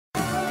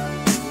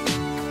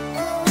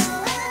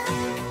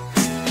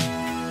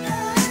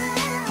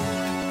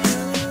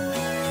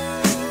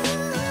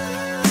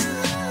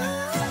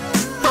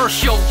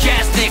first show,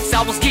 Jazz Nicks.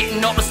 I was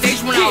getting off the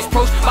stage when I was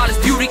approached by this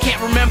beauty,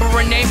 can't remember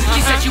her name.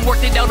 She said she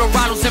worked at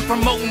Eldorado's and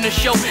promoting the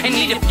show and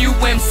need a few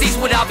MCs,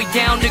 would I be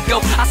down to go?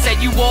 I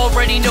said you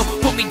already know,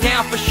 put me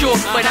down for sure.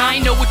 But I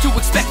ain't know what to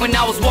expect when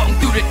I was walking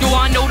through the door.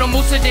 I know to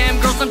most of them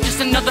girls, I'm just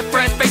another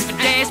fresh face, but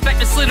they expect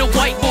this little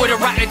white boy to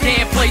rock the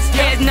damn place.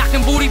 Head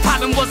knocking, booty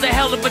popping was a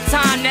hell of a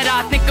time. That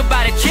I think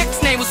about it,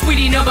 chick's name was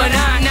Sweetie number 9.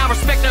 I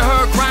respected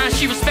her grind,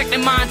 she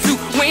respected mine too.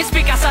 We ain't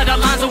speak outside the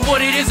lines of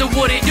what it is or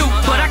what it do,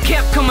 but I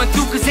kept coming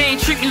through cause they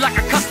ain't treat me like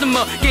a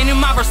customer, gaining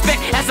my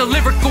respect as a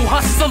lyrical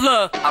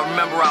hustler. I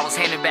remember I was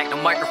handing back the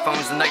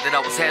microphones the night that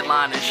I was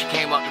headlining. She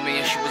came up to me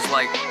and she was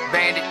like,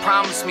 Bandit,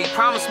 promise me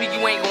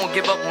you ain't gonna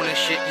give up on this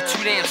shit. You're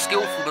too damn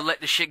skillful to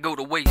let this shit go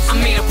to waste. I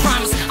made a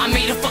promise, I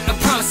made a fucking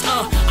promise,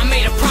 I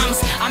made a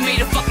promise, I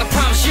made a fucking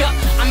promise, yeah.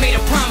 I made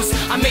a promise,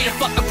 I made a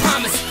fucking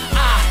promise.